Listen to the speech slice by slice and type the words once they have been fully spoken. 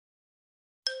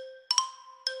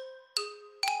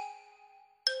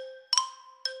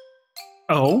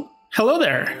Oh, hello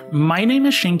there. My name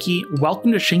is Shinky.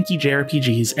 Welcome to Shinky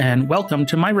JRPGs, and welcome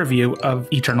to my review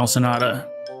of Eternal Sonata.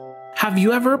 Have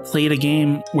you ever played a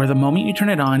game where the moment you turn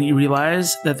it on, you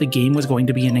realize that the game was going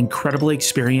to be an incredible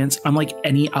experience unlike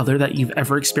any other that you've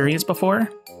ever experienced before?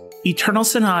 Eternal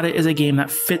Sonata is a game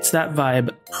that fits that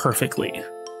vibe perfectly.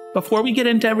 Before we get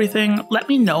into everything, let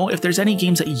me know if there's any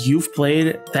games that you've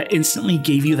played that instantly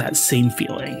gave you that same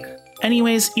feeling.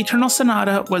 Anyways, Eternal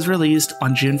Sonata was released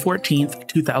on June 14th,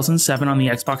 2007 on the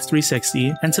Xbox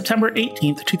 360 and September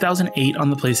 18th, 2008 on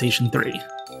the PlayStation 3.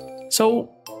 So,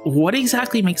 what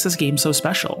exactly makes this game so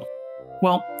special?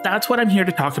 Well, that's what I'm here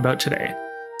to talk about today.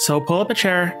 So pull up a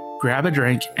chair, grab a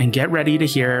drink, and get ready to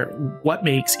hear what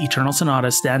makes Eternal Sonata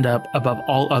stand up above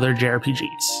all other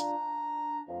JRPGs.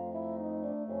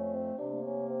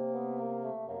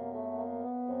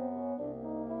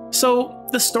 So,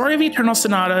 the story of Eternal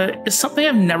Sonata is something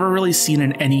I've never really seen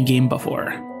in any game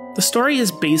before. The story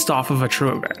is based off of a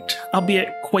true event,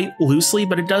 albeit quite loosely,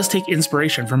 but it does take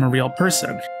inspiration from a real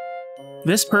person.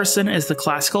 This person is the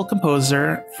classical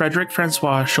composer Frédéric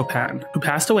Francois Chopin, who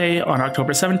passed away on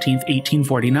October 17,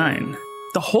 1849.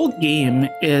 The whole game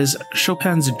is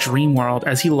Chopin's dream world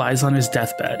as he lies on his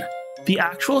deathbed. The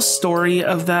actual story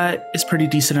of that is pretty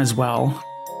decent as well.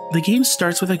 The game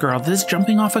starts with a girl that is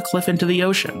jumping off a cliff into the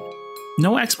ocean.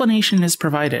 No explanation is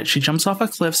provided. She jumps off a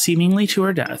cliff seemingly to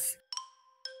her death.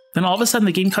 Then all of a sudden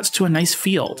the game cuts to a nice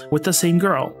field with the same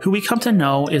girl, who we come to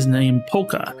know is named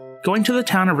Polka, going to the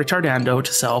town of Retardando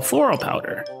to sell floral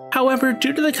powder. However,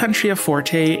 due to the country of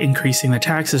Forte increasing the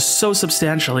taxes so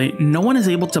substantially, no one is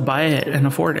able to buy it and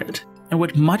afford it, and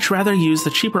would much rather use the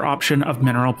cheaper option of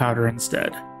mineral powder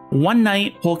instead. One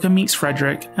night, Polka meets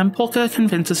Frederick, and Polka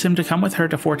convinces him to come with her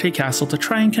to Forte Castle to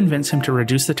try and convince him to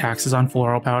reduce the taxes on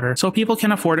floral powder so people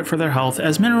can afford it for their health,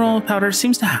 as mineral powder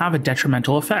seems to have a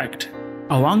detrimental effect.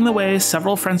 Along the way,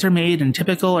 several friends are made in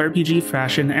typical RPG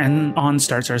fashion, and on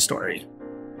starts our story.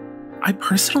 I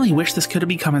personally wish this could have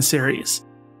become a series.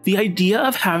 The idea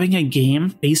of having a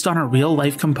game based on a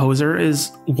real-life composer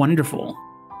is wonderful.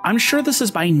 I'm sure this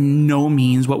is by no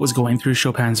means what was going through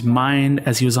Chopin's mind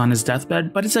as he was on his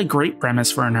deathbed, but it's a great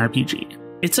premise for an RPG.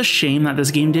 It's a shame that this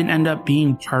game didn't end up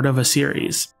being part of a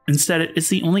series. Instead, it's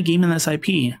the only game in this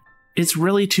IP. It's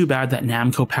really too bad that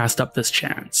Namco passed up this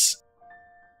chance.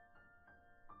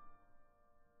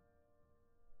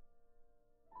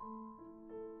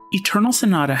 Eternal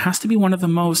Sonata has to be one of the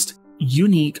most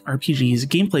unique RPGs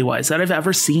gameplay-wise that I've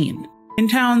ever seen. In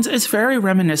towns, it's very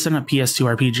reminiscent of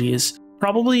PS2 RPGs,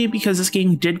 probably because this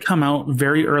game did come out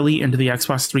very early into the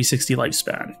Xbox 360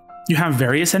 lifespan. You have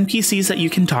various NPCs that you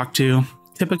can talk to,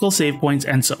 typical save points,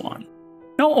 and so on.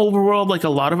 No overworld like a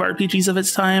lot of RPGs of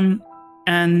its time,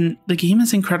 and the game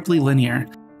is incredibly linear.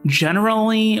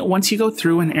 Generally, once you go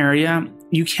through an area,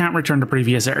 you can't return to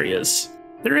previous areas.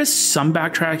 There is some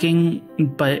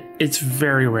backtracking, but it's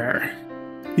very rare.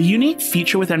 The unique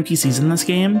feature with NPCs in this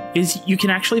game is you can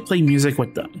actually play music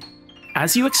with them.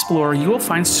 As you explore, you will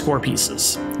find score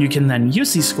pieces. You can then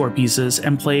use these score pieces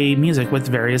and play music with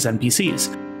various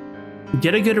NPCs.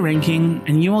 Get a good ranking,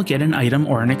 and you will get an item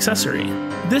or an accessory.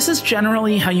 This is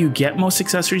generally how you get most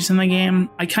accessories in the game.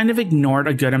 I kind of ignored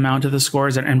a good amount of the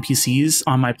scores and NPCs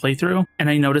on my playthrough, and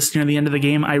I noticed near the end of the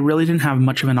game I really didn't have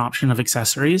much of an option of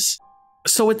accessories.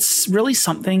 So it's really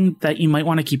something that you might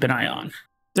want to keep an eye on.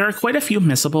 There are quite a few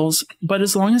missables, but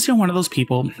as long as you're one of those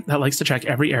people that likes to check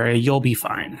every area, you'll be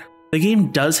fine. The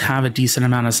game does have a decent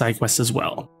amount of side quests as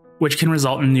well, which can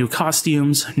result in new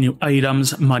costumes, new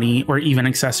items, money, or even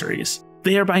accessories.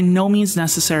 They are by no means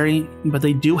necessary, but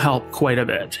they do help quite a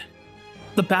bit.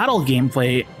 The battle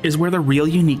gameplay is where the real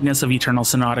uniqueness of Eternal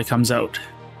Sonata comes out.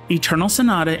 Eternal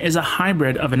Sonata is a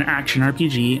hybrid of an action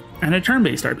RPG and a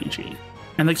turn-based RPG,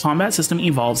 and the combat system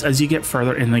evolves as you get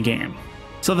further in the game.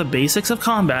 So the basics of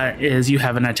combat is you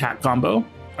have an attack combo,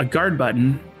 a guard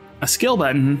button, a skill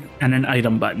button, and an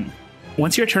item button.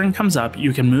 Once your turn comes up,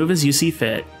 you can move as you see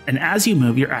fit, and as you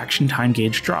move, your action time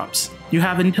gauge drops. You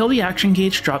have until the action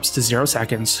gauge drops to 0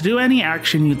 seconds to do any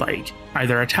action you'd like,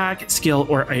 either attack, skill,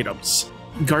 or items.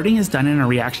 Guarding is done in a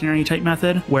reactionary type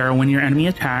method, where when your enemy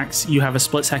attacks, you have a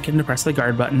split second to press the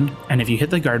guard button, and if you hit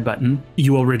the guard button,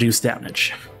 you will reduce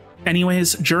damage.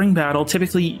 Anyways, during battle,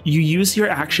 typically you use your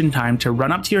action time to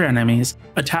run up to your enemies,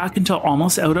 attack until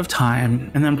almost out of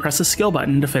time, and then press a skill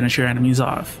button to finish your enemies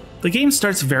off. The game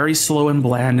starts very slow and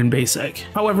bland and basic.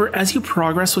 However, as you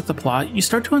progress with the plot, you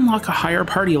start to unlock a higher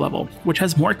party level, which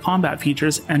has more combat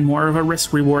features and more of a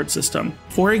risk-reward system.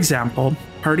 For example,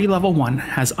 Party Level 1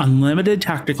 has unlimited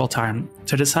tactical time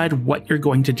to decide what you're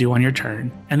going to do on your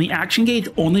turn, and the action gauge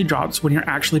only drops when you're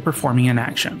actually performing an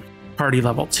action. Party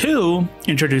level 2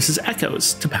 introduces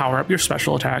echoes to power up your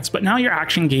special attacks, but now your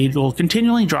action gauge will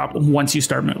continually drop once you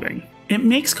start moving. It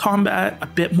makes combat a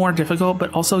bit more difficult,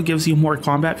 but also gives you more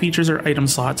combat features or item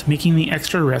slots, making the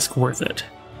extra risk worth it.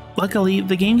 Luckily,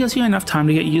 the game gives you enough time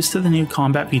to get used to the new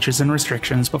combat features and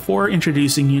restrictions before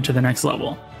introducing you to the next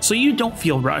level, so you don't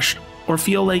feel rushed or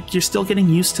feel like you're still getting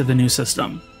used to the new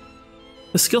system.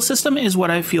 The skill system is what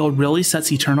I feel really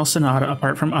sets Eternal Sonata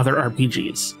apart from other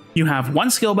RPGs. You have one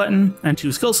skill button and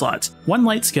two skill slots, one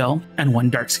light skill and one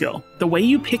dark skill. The way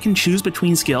you pick and choose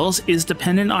between skills is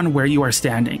dependent on where you are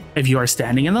standing. If you are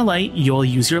standing in the light, you'll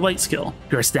use your light skill.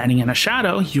 If you are standing in a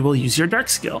shadow, you will use your dark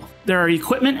skill. There are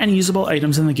equipment and usable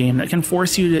items in the game that can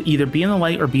force you to either be in the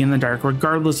light or be in the dark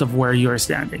regardless of where you are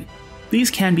standing.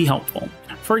 These can be helpful.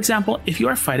 For example, if you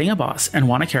are fighting a boss and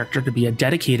want a character to be a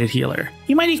dedicated healer,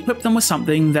 you might equip them with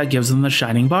something that gives them the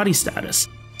Shining Body status,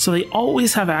 so they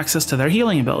always have access to their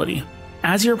healing ability.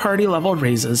 As your party level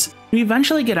raises, you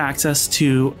eventually get access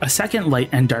to a second light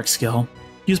and dark skill,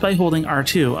 used by holding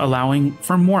R2, allowing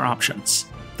for more options.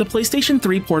 The PlayStation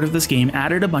 3 port of this game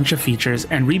added a bunch of features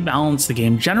and rebalanced the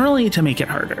game generally to make it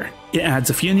harder. It adds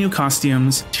a few new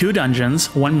costumes, 2 dungeons,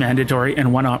 1 mandatory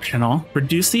and 1 optional,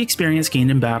 reduced the experience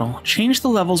gained in battle, changed the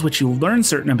levels which you learn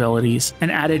certain abilities, and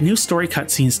added new story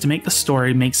cutscenes to make the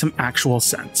story make some actual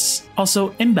sense.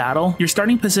 Also, in battle, your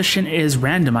starting position is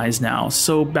randomized now,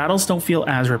 so battles don't feel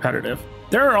as repetitive.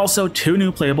 There are also 2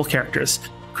 new playable characters,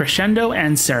 Crescendo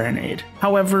and Serenade.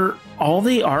 However, all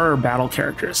they are battle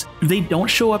characters. They don't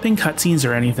show up in cutscenes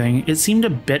or anything. It seemed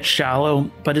a bit shallow,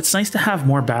 but it's nice to have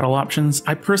more battle options.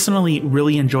 I personally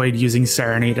really enjoyed using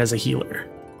Serenade as a healer.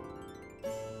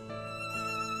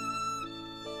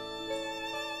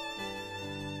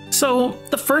 So,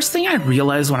 the first thing I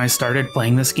realized when I started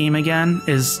playing this game again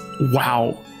is,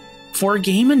 wow. For a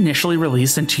game initially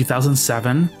released in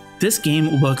 2007, this game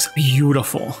looks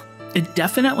beautiful. It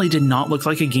definitely did not look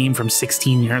like a game from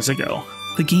 16 years ago.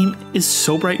 The game is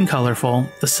so bright and colorful,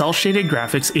 the cel-shaded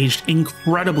graphics aged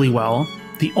incredibly well.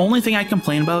 The only thing I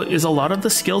complain about is a lot of the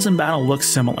skills in battle look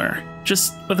similar,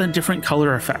 just with a different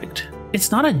color effect.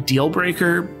 It's not a deal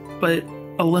breaker, but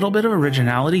a little bit of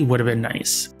originality would have been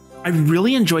nice. I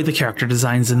really enjoyed the character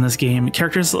designs in this game.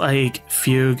 Characters like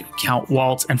Fugue, Count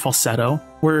Waltz, and Falsetto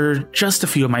were just a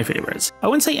few of my favorites. I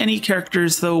wouldn't say any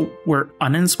characters, though, were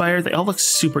uninspired. They all look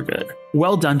super good.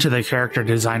 Well done to the character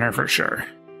designer for sure.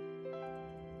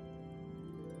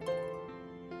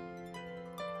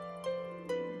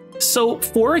 So,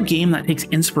 for a game that takes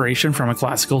inspiration from a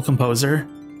classical composer,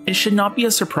 it should not be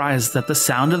a surprise that the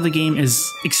sound of the game is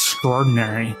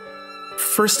extraordinary.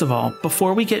 First of all,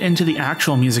 before we get into the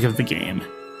actual music of the game,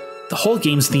 the whole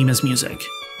game's theme is music.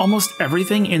 Almost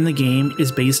everything in the game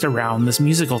is based around this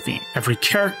musical theme. Every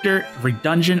character, every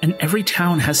dungeon, and every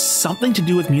town has something to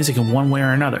do with music in one way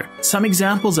or another. Some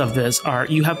examples of this are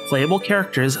you have playable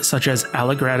characters such as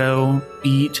Allegretto,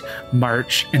 Beat,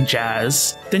 March, and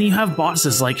Jazz. Then you have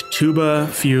bosses like Tuba,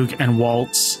 Fugue, and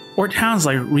Waltz, or towns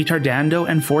like Ritardando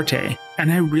and Forte.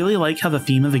 And I really like how the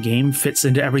theme of the game fits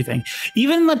into everything.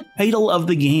 Even the title of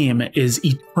the game is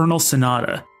Eternal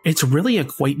Sonata. It's really a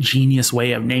quite genius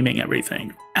way of naming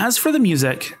everything. As for the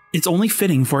music, it's only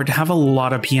fitting for it to have a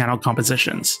lot of piano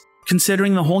compositions,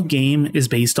 considering the whole game is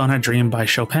based on a dream by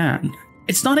Chopin.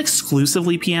 It's not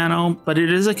exclusively piano, but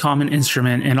it is a common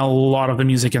instrument in a lot of the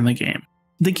music in the game.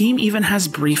 The game even has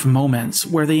brief moments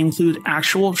where they include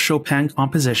actual Chopin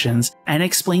compositions and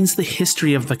explains the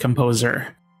history of the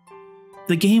composer.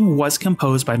 The game was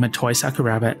composed by Motoi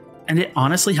Sakuraba, and it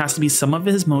honestly has to be some of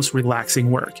his most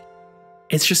relaxing work.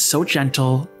 It's just so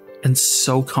gentle and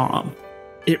so calm.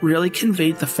 It really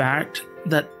conveyed the fact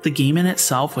that the game in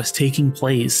itself was taking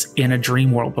place in a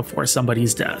dream world before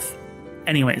somebody's death.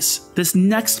 Anyways, this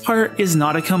next part is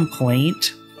not a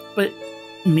complaint, but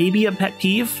maybe a pet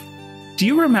peeve. Do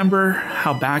you remember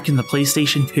how back in the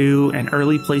PlayStation 2 and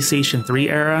early PlayStation 3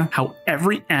 era, how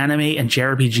every anime and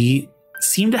JRPG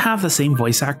seemed to have the same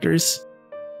voice actors?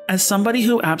 As somebody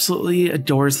who absolutely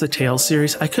adores the Tales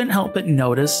series, I couldn't help but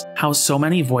notice how so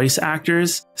many voice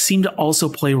actors seem to also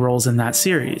play roles in that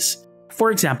series.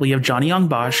 For example, you have Johnny Young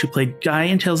Bosch, who played Guy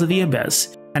in Tales of the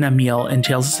Abyss, and Emil in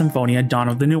Tales of Symphonia Dawn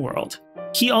of the New World.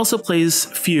 He also plays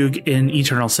Fugue in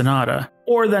Eternal Sonata.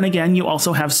 Or then again, you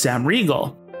also have Sam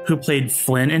Riegel, who played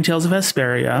Flynn in Tales of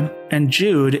Hesperia, and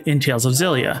Jude in Tales of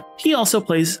Xillia. He also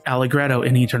plays Allegretto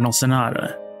in Eternal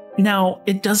Sonata. Now,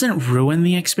 it doesn't ruin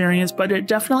the experience, but it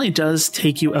definitely does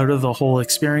take you out of the whole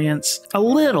experience a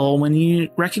little when you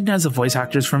recognize the voice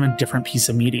actors from a different piece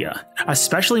of media,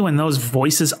 especially when those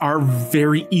voices are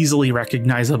very easily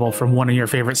recognizable from one of your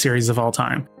favorite series of all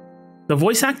time. The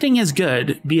voice acting is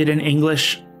good, be it in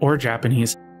English or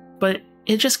Japanese, but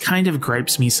it just kind of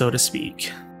gripes me, so to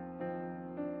speak.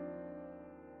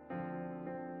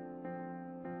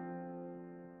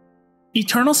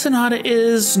 Eternal Sonata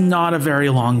is not a very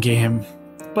long game,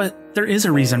 but there is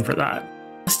a reason for that.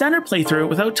 A standard playthrough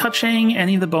without touching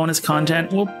any of the bonus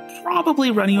content will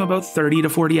probably run you about 30 to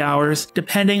 40 hours,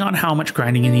 depending on how much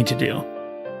grinding you need to do.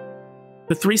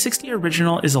 The 360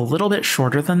 original is a little bit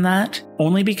shorter than that,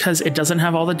 only because it doesn't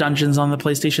have all the dungeons on the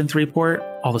PlayStation 3 port,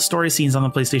 all the story scenes on the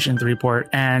PlayStation 3 port,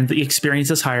 and the experience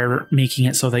is higher, making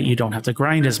it so that you don't have to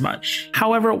grind as much.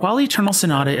 However, while Eternal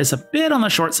Sonata is a bit on the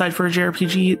short side for a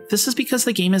JRPG, this is because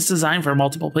the game is designed for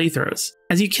multiple playthroughs.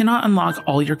 As you cannot unlock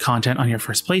all your content on your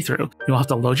first playthrough, you'll have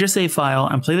to load your save file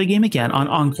and play the game again on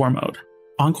Encore mode.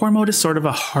 Encore mode is sort of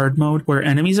a hard mode where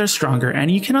enemies are stronger and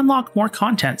you can unlock more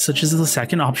content such as the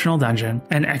second optional dungeon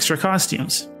and extra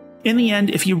costumes. In the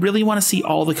end, if you really want to see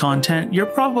all the content, you're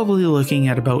probably looking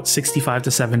at about 65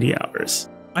 to 70 hours.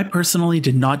 I personally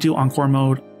did not do Encore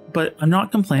mode, but I'm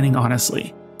not complaining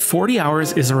honestly. 40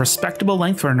 hours is a respectable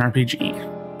length for an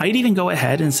RPG. I'd even go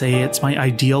ahead and say it's my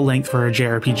ideal length for a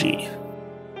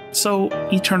JRPG. So,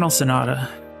 Eternal Sonata.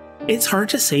 It's hard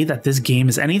to say that this game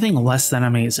is anything less than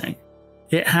amazing.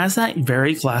 It has that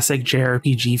very classic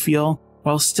JRPG feel,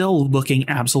 while still looking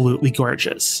absolutely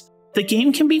gorgeous. The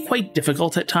game can be quite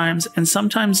difficult at times, and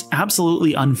sometimes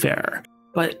absolutely unfair,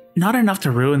 but not enough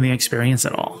to ruin the experience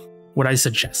at all. Would I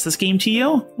suggest this game to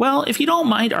you? Well, if you don't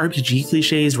mind RPG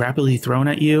cliches rapidly thrown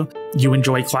at you, you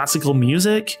enjoy classical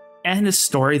music, and a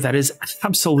story that is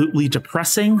absolutely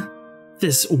depressing,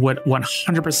 this would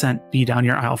 100% be down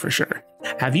your aisle for sure.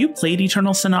 Have you played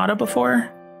Eternal Sonata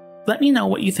before? Let me know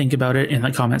what you think about it in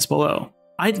the comments below.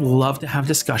 I'd love to have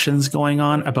discussions going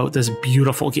on about this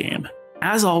beautiful game.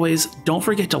 As always, don't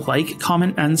forget to like,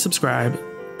 comment, and subscribe.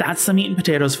 That's the meat and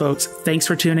potatoes, folks. Thanks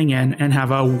for tuning in and have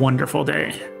a wonderful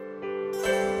day.